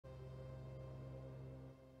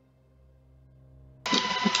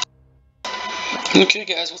Okay,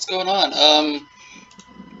 guys, what's going on?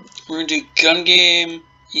 We're gonna do gun game,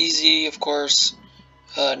 easy, of course,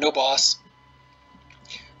 no boss.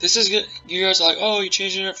 This is good. You guys are like, oh, you're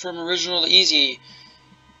changing it from original to easy.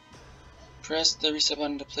 Press the reset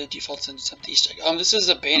button to play defaults and attempt the Easter egg. This is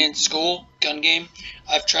a Banned School gun game.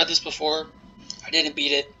 I've tried this before. I didn't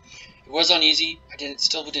beat it. It was on easy.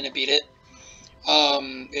 Still didn't beat it.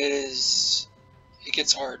 It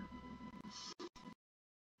gets hard.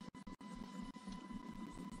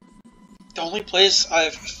 The only place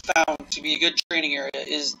I've found to be a good training area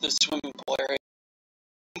is the swimming pool area.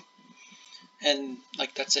 And,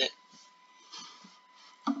 like, that's it.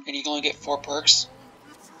 And you can only get 4 perks.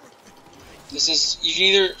 You can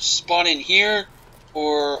either spawn in here,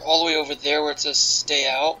 or all the way over there where it says stay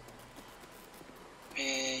out.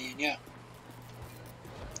 And, yeah.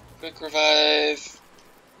 Quick revive.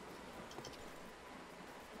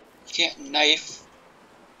 You can't knife.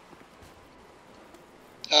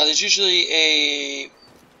 There's usually if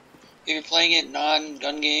you're playing it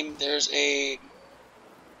non-gun game, there's a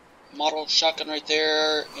model shotgun right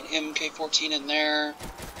there, an MK14 in there.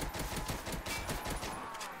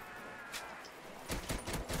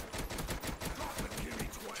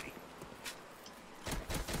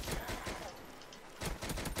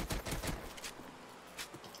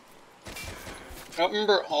 I don't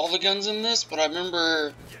remember all the guns in this, but I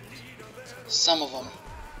remember some of them.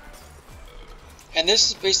 And this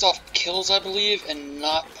is based off kills, I believe, and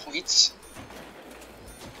not points.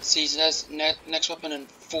 See, it says next weapon in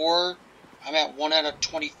 4. I'm at 1 out of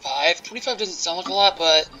 25. 25 doesn't sound like a lot,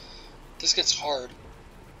 but this gets hard.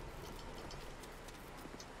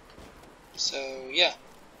 So, yeah.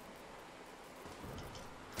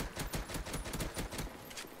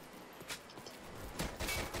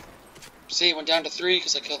 See, it went down to 3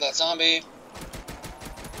 because I killed that zombie.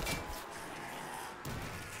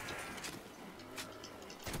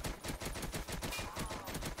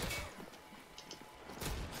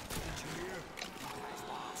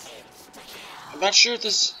 I'm not sure if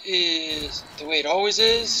this is the way it always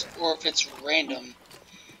is, or if it's random.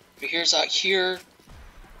 But here's out here,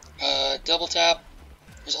 double tap.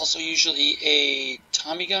 There's also usually a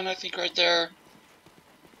Tommy gun, I think, right there.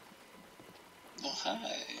 Oh,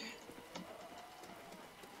 hi.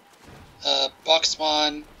 Box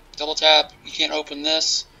spawn, double tap. You can't open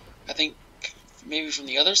this. I think maybe from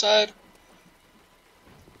the other side.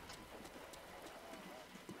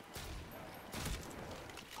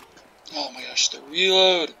 Oh my gosh, the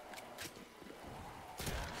reload.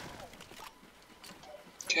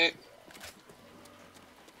 Okay.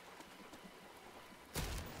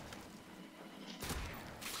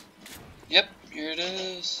 Yep, here it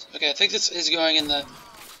is. Okay, I think this is going in the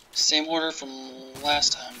same order from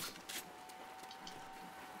last time.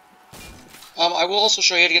 I will also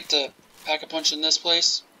show you how to get to Pack-a-Punch in this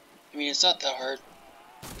place. I mean, it's not that hard.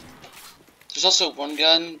 There's also one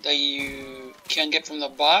gun that you can get from the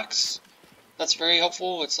box. That's very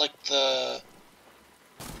helpful. It's like the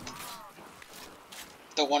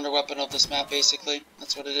wonder weapon of this map, basically.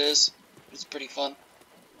 That's what it is. It's pretty fun.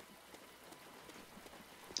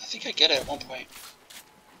 I think I get it at one point.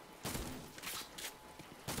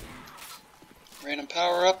 Random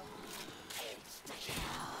power up.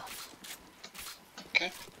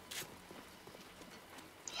 Okay.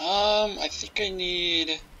 I think I need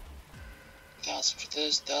 1,000 for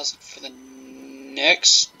this, 1,000 for the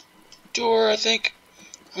next door, I think.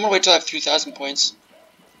 I'm gonna wait till I have 3,000 points.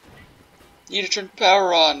 Need to turn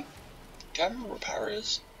power on. Do I remember where power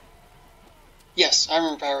is? Yes, I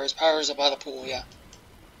remember power is. Power is up by the pool, yeah.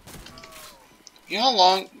 You know how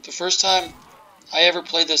long, the first time I ever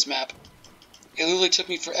played this map, it literally took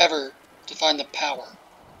me forever to find the power.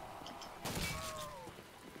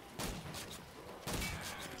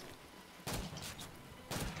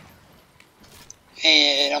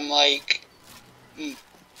 And I'm like, I'm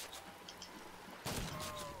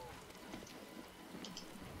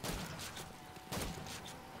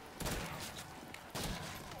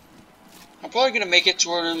probably going to make it to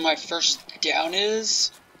where my first down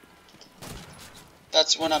is.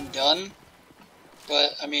 That's when I'm done.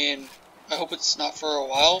 But, I mean, I hope it's not for a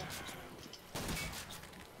while.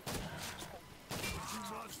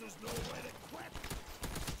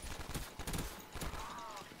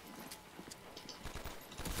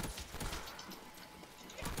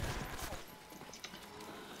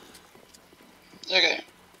 Okay.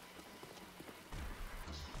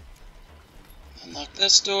 Unlock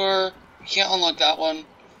this door. You can't unlock that one.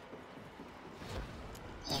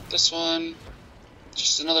 Unlock this one.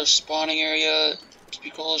 Just another spawning area.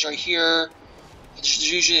 Typical is right here.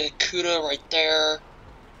 There's usually a Kuda right there.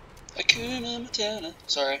 Hakuna Matata.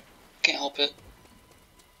 Sorry, can't help it.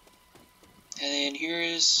 And then here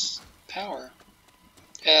is power.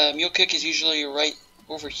 Mule kick is usually right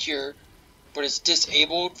over here, but it's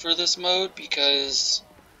disabled for this mode because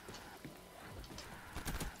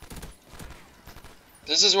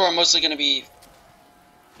this is where I'm mostly going to be,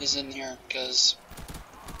 is in here, because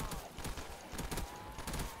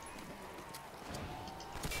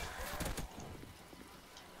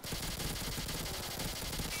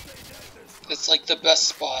it's like the best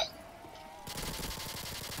spot.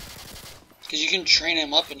 Because you can train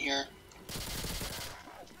him up in here.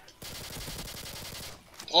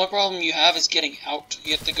 The only problem you have is getting out.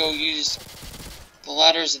 You have to go use the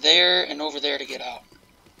ladders there and over there to get out.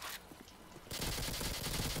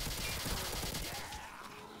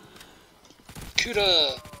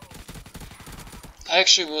 Kuda! I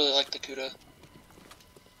actually really like the Kuda.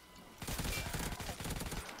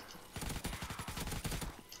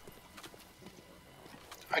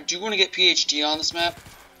 I do want to get PhD on this map.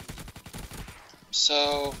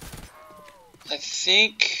 So, I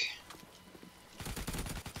think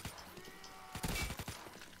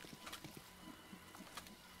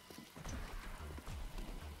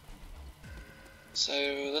so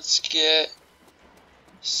let's get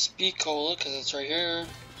Speed Cola, because it's right here.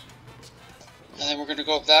 And then we're going to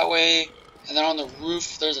go up that way. And then on the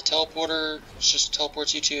roof, there's a teleporter. It just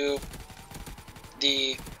teleports you to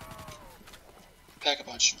the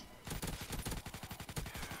Pack-a-Punch.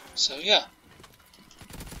 So, yeah.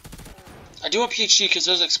 I do want PhD because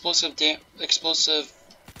there's explosive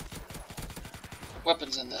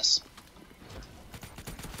weapons in this.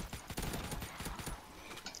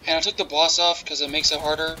 And I took the boss off because it makes it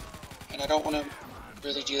harder. And I don't want to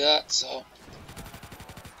really do that, so.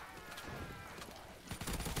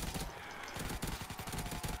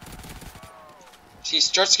 See, he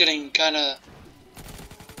starts getting kind of.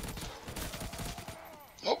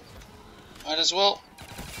 Oh, might as well.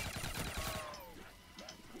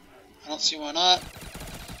 I don't see why not.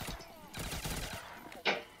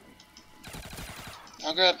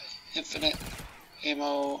 I'll grab infinite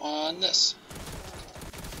ammo on this.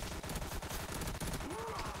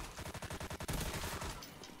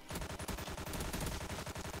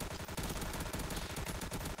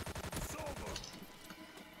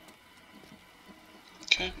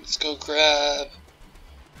 Okay, let's go grab.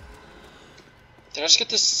 Did I just get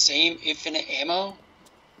the same infinite ammo?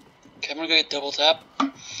 Okay, I'm gonna go get double tap.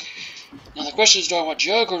 Now the question is, do I want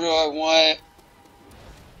Jug or do I want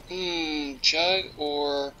Jug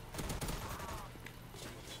or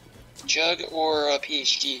a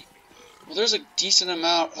PhD? Well, there's a decent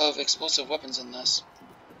amount of explosive weapons in this.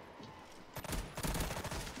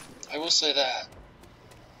 I will say that.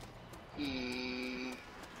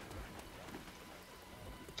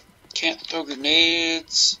 Can't throw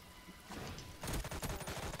grenades.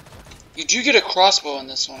 You do get a crossbow in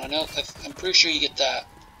this one. I'm pretty sure you get that.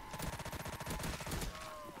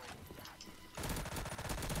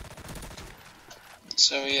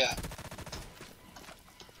 So yeah.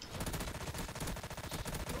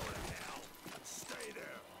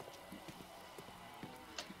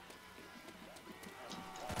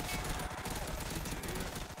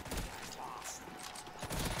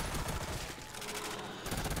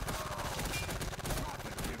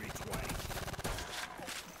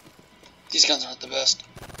 These guns aren't the best.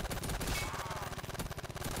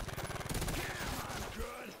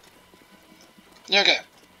 Okay.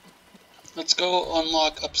 Let's go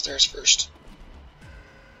unlock upstairs first.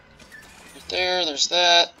 Right there, there's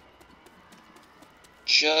that.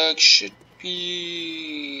 Jug should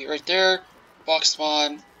be right there. Box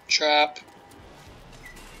spawn, trap.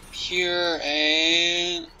 Here,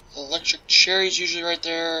 and electric cherry's usually right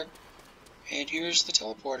there. And here's the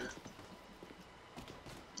teleporter,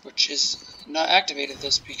 which is not activated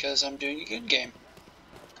this because I'm doing a good game.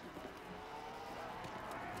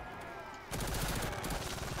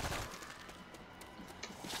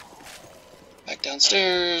 Back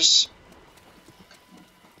downstairs.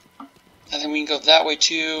 And then we can go that way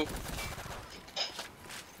too.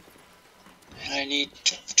 And I need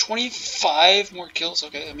 25 more kills.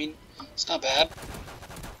 Okay, I mean, it's not bad.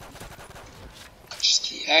 Just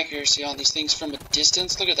the accuracy on these things from a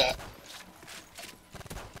distance. Look at that.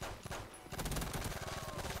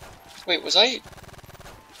 Wait, was I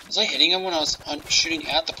hitting him when I was shooting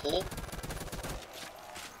at the pole?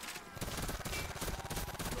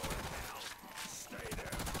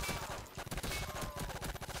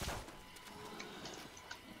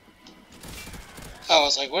 Oh, I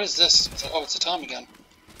was like, what is this? I was like, oh, it's a Tommy gun.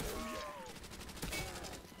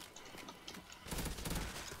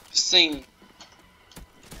 This thing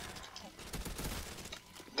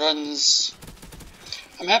runs.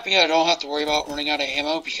 I'm happy I don't have to worry about running out of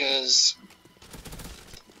ammo because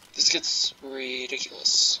This gets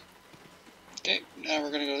ridiculous. Okay, now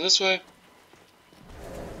we're gonna go this way.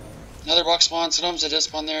 Another box spawn, sometimes it does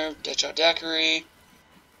spawn there. Deadshot Daiquiri.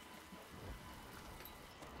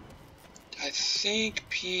 I think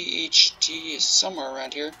PhD is somewhere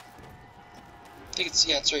around here. I think it's,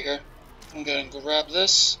 yeah, it's right here. I'm gonna go grab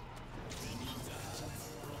this.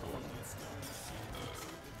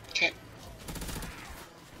 Okay.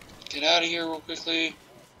 Get out of here real quickly.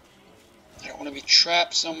 I don't want to be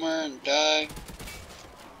trapped somewhere and die,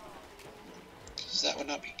 because that would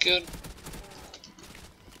not be good.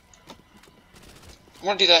 I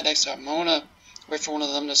want to do that next time. I want to wait for one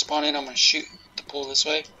of them to spawn in. I'm going to shoot the pool this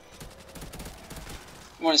way.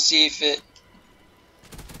 I want to see if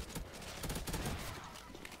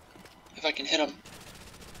I can hit him.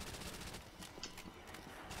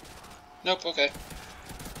 Nope, okay.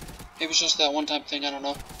 Maybe it's just that one time thing, I don't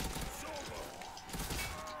know.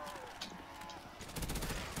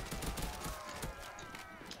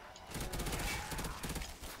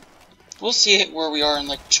 We'll see it where we are in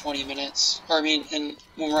like 20 minutes. Or I mean,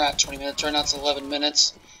 when we're at 20 minutes. Right now it's 11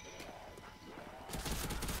 minutes.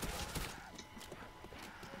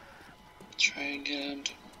 Try and get him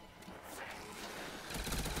to...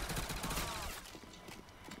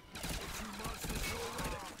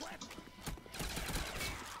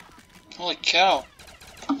 Holy cow.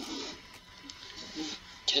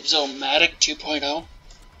 Gibzomatic 2.0.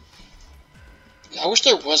 I wish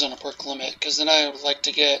there wasn't a perk limit, because then I would like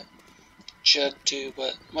to get Jug too,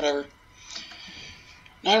 but whatever.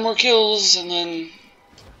 9 more kills, and then...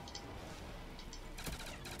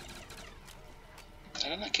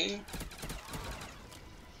 Did I not kill you?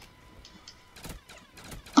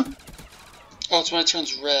 Oh, it's when it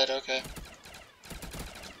turns red, okay.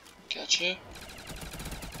 Gotcha.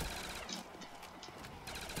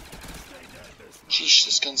 Sheesh,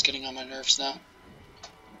 this gun's getting on my nerves now.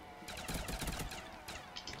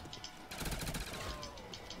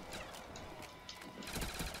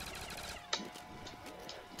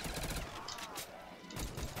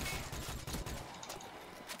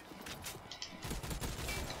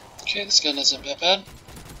 Okay, this gun isn't that bad.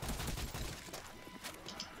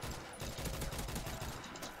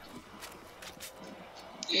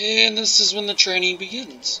 And this is when the training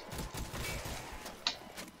begins.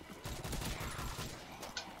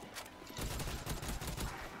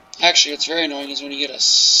 Actually, it's very annoying is when you get a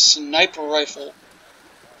sniper rifle.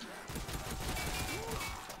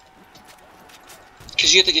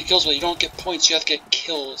 Because you have to get kills, but you don't get points, you have to get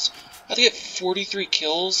kills. I have to get 43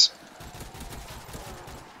 kills.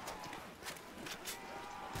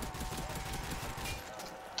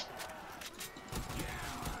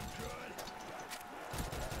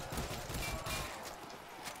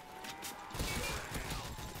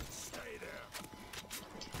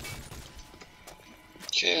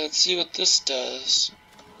 Okay, let's see what this does.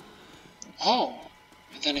 Oh,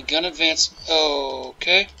 and then a gun advance. Oh,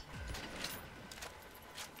 okay.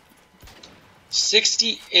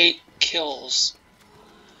 68 kills.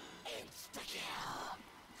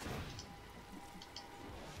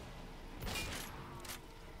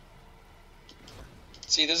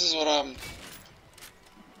 See, this is what I'm...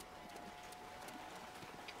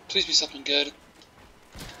 Please be something good.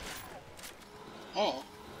 Oh.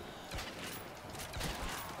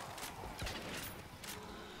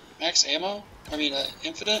 Max ammo? I mean,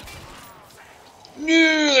 infinite? No,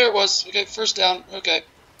 there it was. Okay, first down. Okay.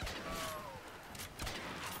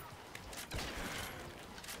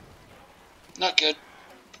 Not good.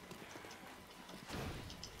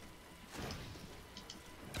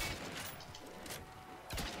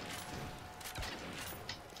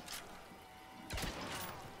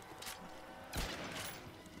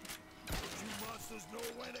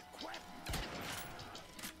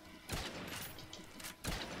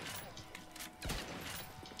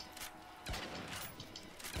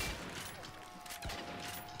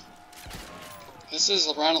 This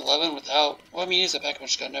is round 11 without... Well, I mean, he's a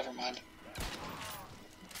pack-a-punch gun, never mind.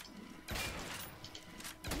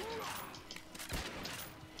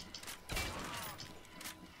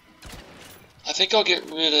 I think I'll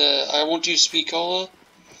get rid of... I won't do Speed Cola.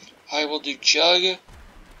 I will do Jug,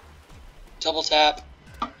 Double Tap,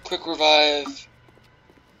 Quick Revive.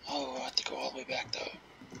 Oh, I have to go all the way back,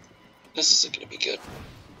 though. This isn't going to be good.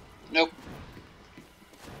 Nope.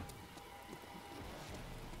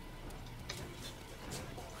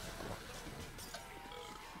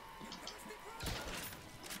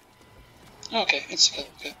 Okay, insta-kill,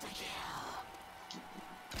 okay.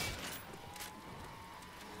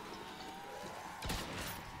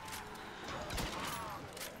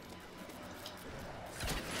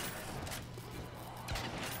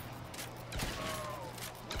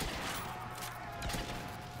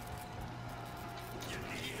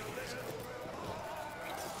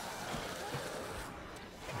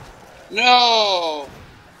 No!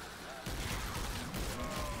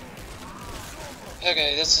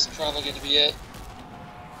 Okay, this is probably going to be it.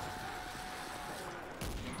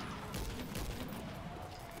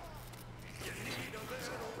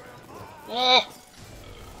 Oh!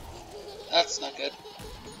 That's not good.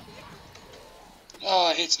 Oh,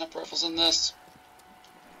 I hate sniper rifles in this.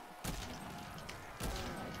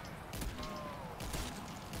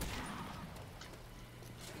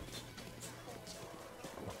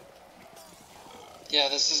 Yeah,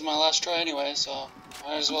 this is my last try anyway, so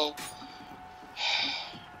might as well.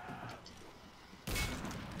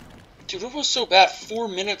 Dude, it was so bad 4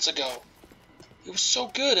 minutes ago. It was so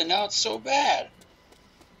good, and now it's so bad.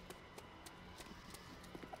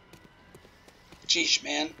 Jeez,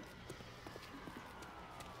 man.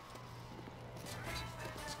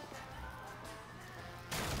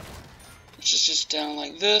 Which is just down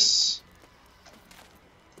like this.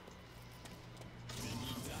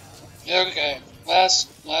 Yeah, okay.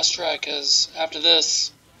 Last try, cause after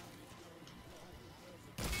this.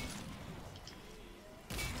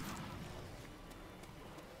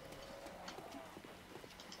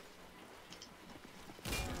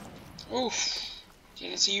 Oof.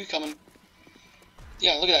 Didn't see you coming.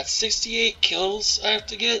 Yeah, look at that. 68 kills I have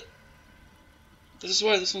to get. This is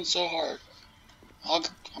why this one's so hard. I'm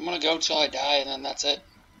gonna go till I die, and then that's it.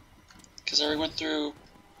 Because I already went through.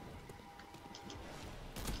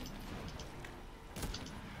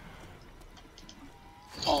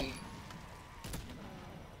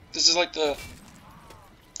 This is like the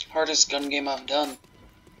hardest gun game I've done.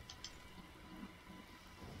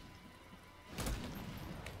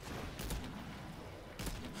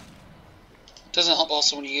 Doesn't help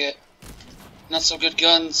also when you get not so good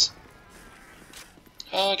guns.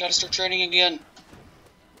 Oh, I gotta start training again.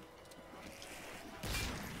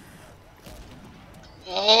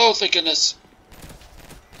 Oh, thank goodness.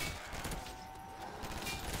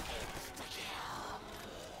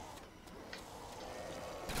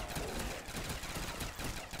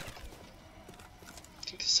 I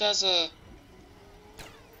think this has a...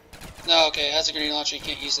 No, okay, it has a grenade launcher. You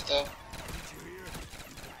can't use it though.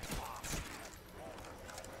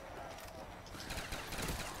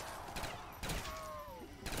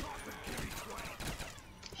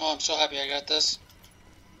 Oh, I'm so happy I got this.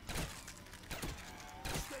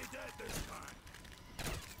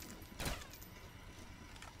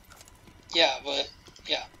 Yeah, but,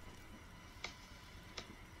 yeah.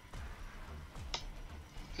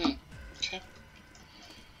 Okay.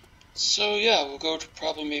 So, yeah, we'll go to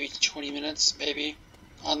probably maybe 20 minutes, maybe,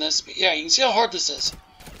 on this. But, yeah, you can see how hard this is.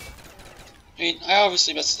 I mean, I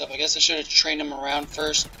obviously messed it up. I guess I should have trained him around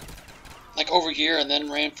first, like over here, and then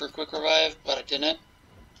ran for a quick revive, but I didn't.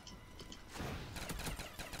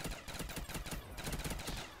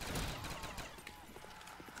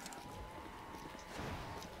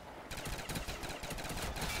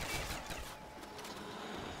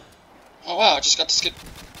 Oh wow, I just got to skip.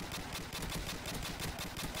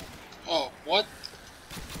 Oh, what?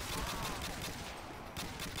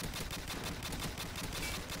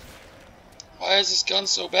 Why is this gun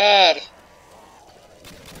so bad?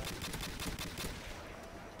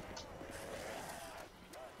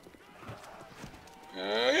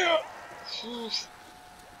 Yeah. Oof.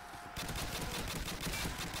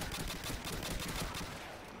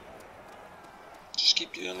 Just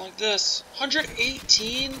keep doing like this.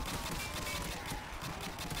 118?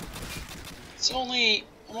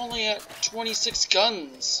 I'm only at 26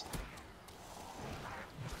 guns.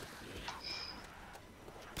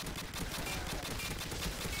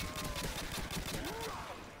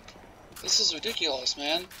 This is ridiculous,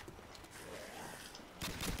 man.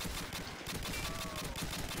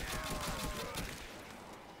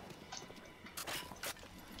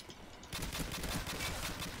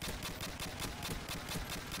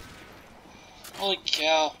 Holy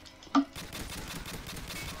cow.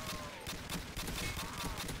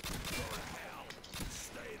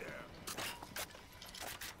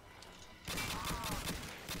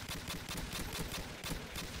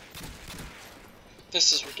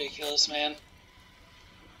 This is ridiculous, man.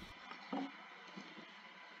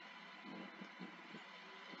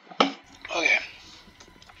 Okay.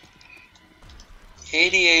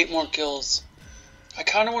 88 more kills. I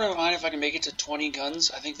kind of wouldn't mind if I can make it to 20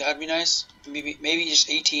 guns. I think that'd be nice. Maybe just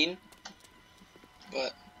 18.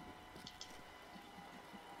 But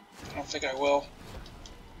I don't think I will.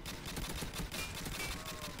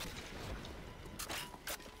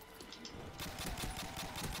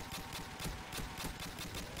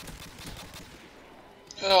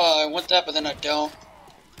 Oh, I want that, but then I don't.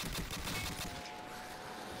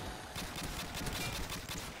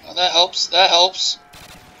 Oh, that helps. That helps.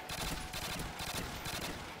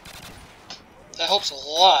 helps a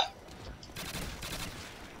lot.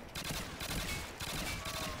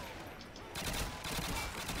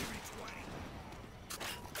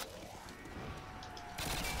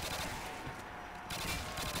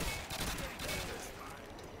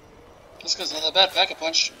 This guy's not that bad. Pack a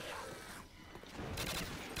punch.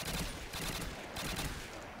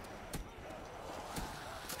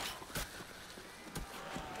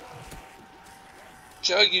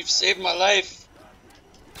 Jug, you've saved my life.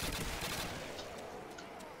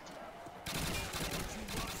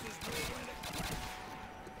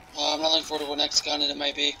 I'm not looking forward to what next gun it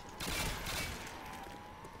might be.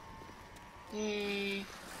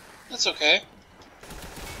 That's okay.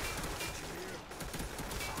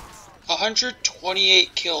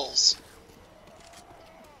 128 kills.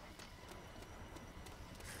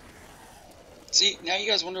 See, now you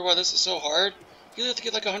guys wonder why this is so hard? You have to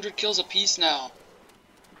get like 100 kills a piece now.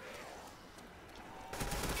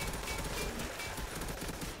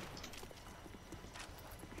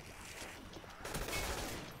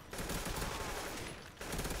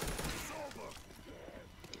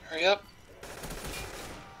 Hurry up.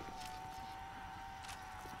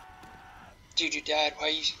 Dude, you died. Why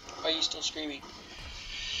are you still screaming?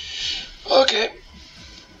 Okay.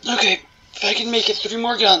 Okay. If I can make it 3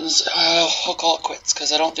 more guns, I'll call it quits,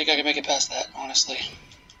 because I don't think I can make it past that, honestly.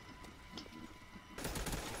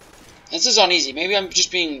 This is on easy. Maybe I'm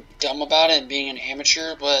just being dumb about it and being an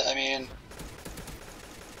amateur, but, I mean,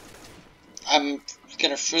 I'm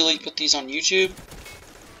gonna freely put these on YouTube,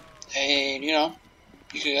 and, you know,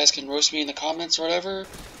 you guys can roast me in the comments or whatever,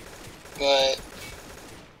 but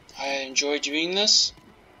I enjoy doing this.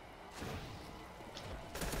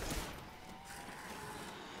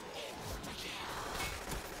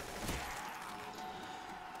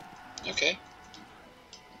 Okay.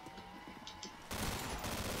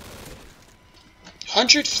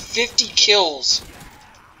 150 kills.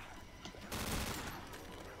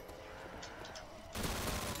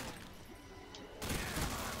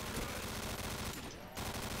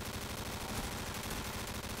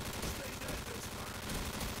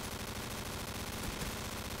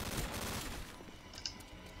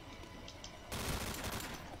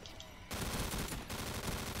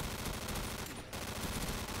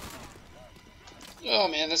 Oh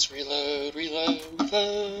man, let's reload, reload,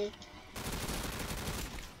 reload.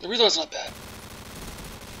 The reload's not bad.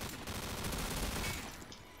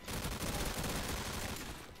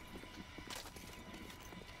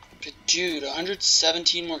 But dude,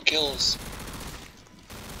 117 more kills.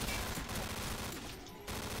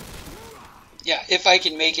 Yeah, if I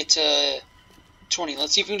can make it to 20.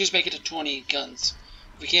 Let's see if we can just make it to 20 guns.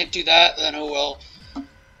 If we can't do that, then oh well.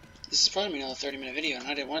 This is probably another 30-minute video, and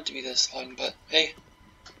I didn't want it to be this long, but hey.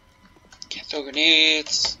 Can't throw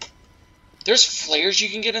grenades. There's flares you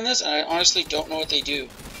can get in this, and I honestly don't know what they do.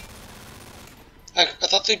 I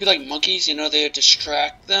thought they'd be like monkeys, you know, they would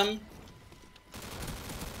distract them.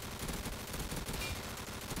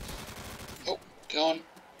 Oh, going.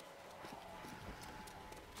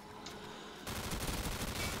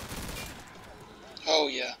 Oh,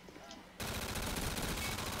 yeah.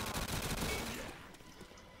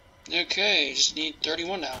 Okay, just need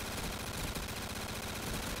 31 now.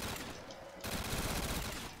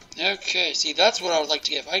 Okay, see, that's what I would like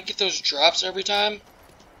to get. If I get those drops every time.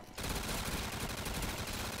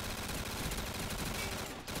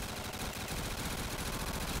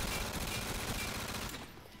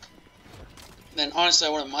 Then honestly,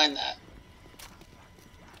 I wouldn't mind that.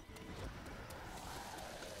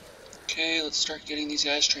 Okay, let's start getting these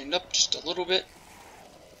guys trained up just a little bit.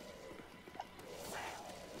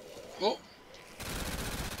 Oh.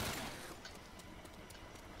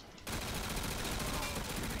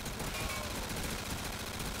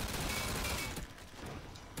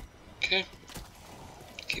 Okay.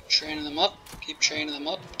 Keep training them up, keep training them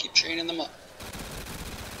up, keep training them up.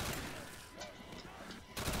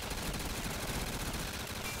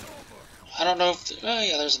 I don't know if... oh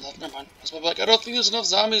yeah, there's enough. Never mind. I was like, I don't think there's enough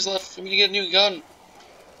zombies left for me to get a new gun.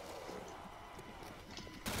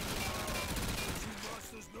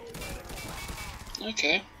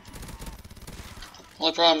 Okay.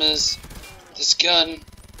 Only problem is, this gun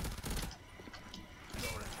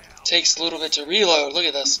takes a little bit to reload. Look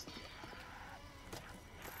at this.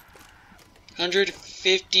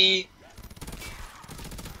 150.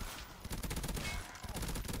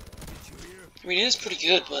 I mean, it is pretty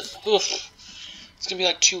good, but oof. It's gonna be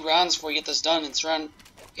like 2 rounds before we get this done. It's round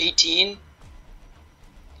 18.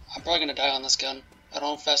 I'm probably gonna die on this gun. I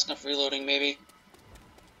don't have fast enough reloading, maybe.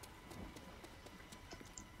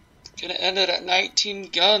 Gonna end it at 19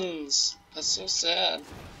 guns. That's so sad.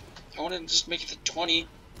 I wanted to just make it to 20.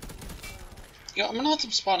 You know, I'm gonna let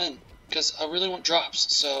them spawn in, because I really want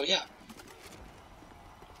drops, so yeah.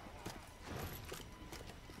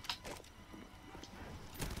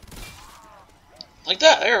 Like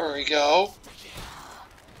that, there we go.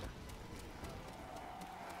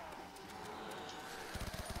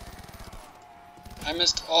 I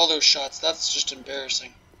missed all those shots, that's just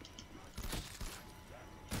embarrassing.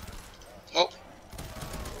 Oh.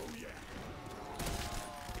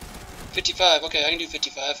 55, okay, I can do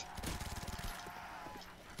 55.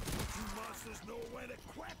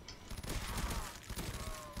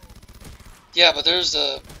 Yeah, but there's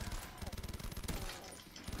a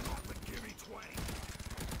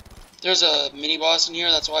mini boss in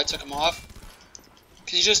here, that's why I took him off.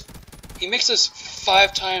 Cause he makes this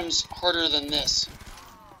 5 times harder than this.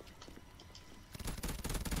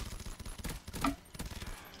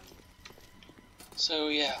 So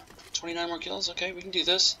yeah, 29 more kills, okay, we can do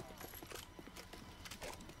this.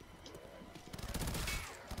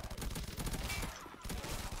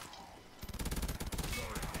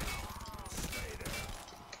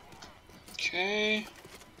 Okay,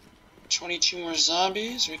 22 more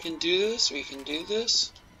zombies, we can do this, we can do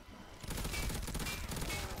this.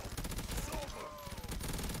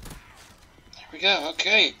 There we go,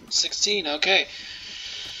 okay, 16, okay.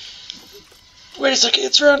 Wait a second,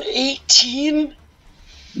 it's around 18?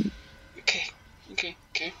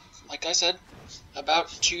 Okay, like I said, about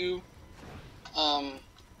to,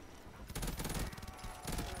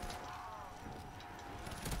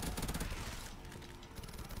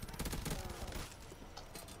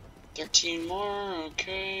 13 more,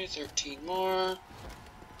 okay, 13 more.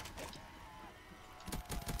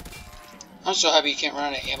 I'm so happy you can't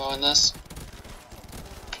run out of ammo in this.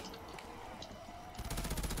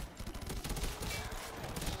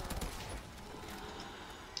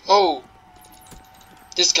 Oh!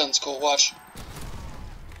 This gun's cool, watch.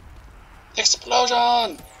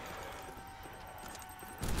 Explosion!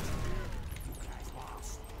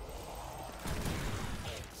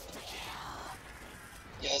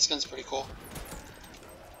 Yeah, this gun's pretty cool.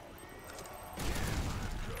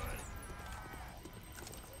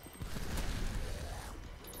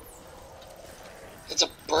 It's a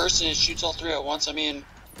burst and it shoots all 3 at once, I mean...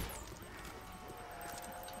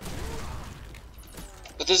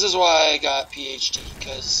 But this is why I got PhD,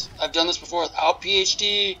 because I've done this before without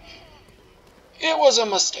PhD. It was a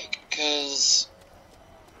mistake, because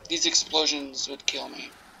these explosions would kill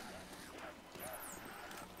me.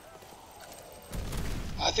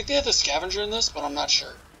 I think they have the scavenger in this, but I'm not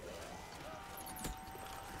sure.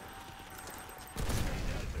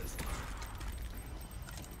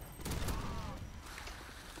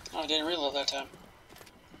 Oh, I didn't reload that time.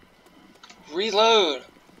 Reload!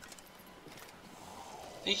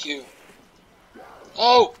 Thank you.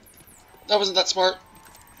 Oh! That wasn't that smart.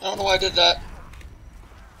 I don't know why I did that.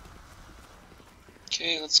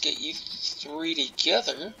 Okay, let's get you 3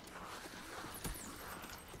 together.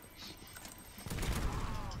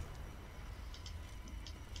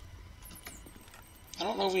 I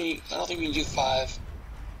don't think we can do 5.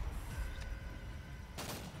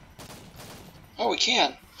 Oh, we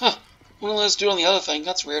can. Huh. Wouldn't let us do it on the other thing.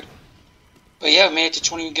 That's weird. But yeah, we made it to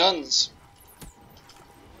 20 guns.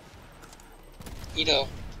 Neato.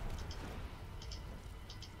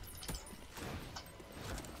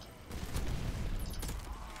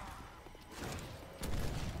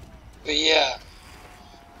 But yeah.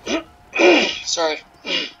 Sorry.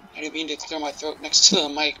 I didn't mean to clear my throat next to the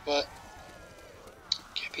mic, but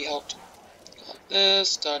can't be helped. Like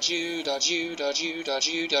this. Dodge you, dodge you, dodge you, dodge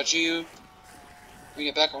you, dodge you. Bring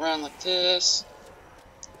it back around like this.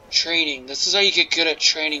 Training. This is how you get good at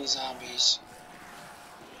training zombies.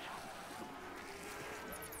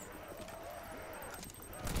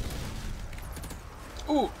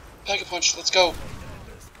 Ooh, pack a punch. Let's go.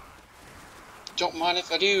 Don't mind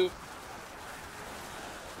if I do.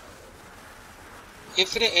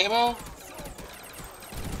 Infinite ammo?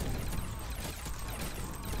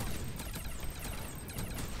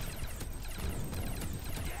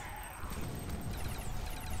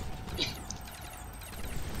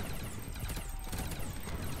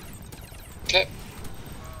 Okay.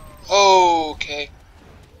 Okay.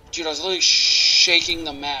 Dude, I was literally shaking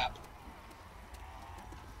the map.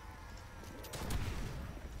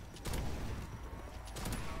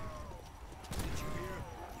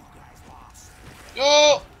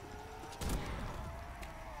 Oh!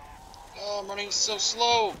 Oh, I'm running so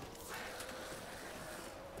slow.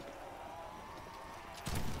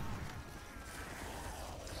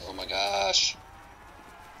 Oh my gosh.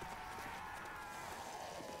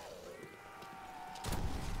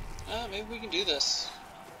 Maybe we can do this.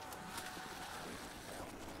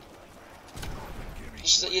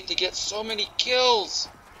 It's just that you have to get so many kills.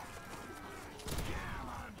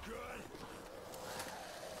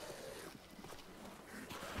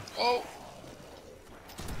 Oh.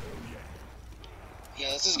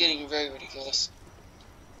 Yeah, this is getting very ridiculous.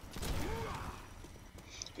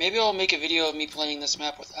 Maybe I'll make a video of me playing this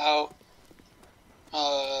map without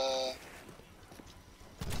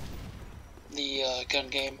the gun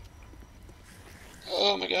game.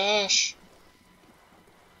 Oh my gosh.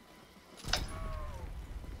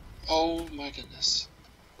 Oh my goodness.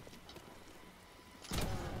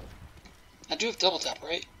 I do have double tap,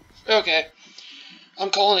 right? Okay. I'm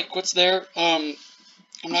calling it quits there. I'm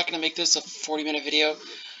not gonna make this a 40-minute video.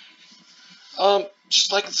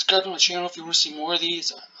 Just like and subscribe to my channel if you want to see more of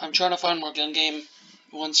these. I'm trying to find more gun game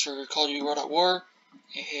ones for Call of Duty WAW,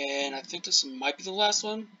 and I think this might be the last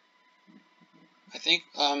one. I think.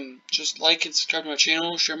 Just like and subscribe to my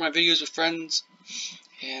channel, share my videos with friends,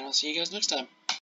 and I'll see you guys next time.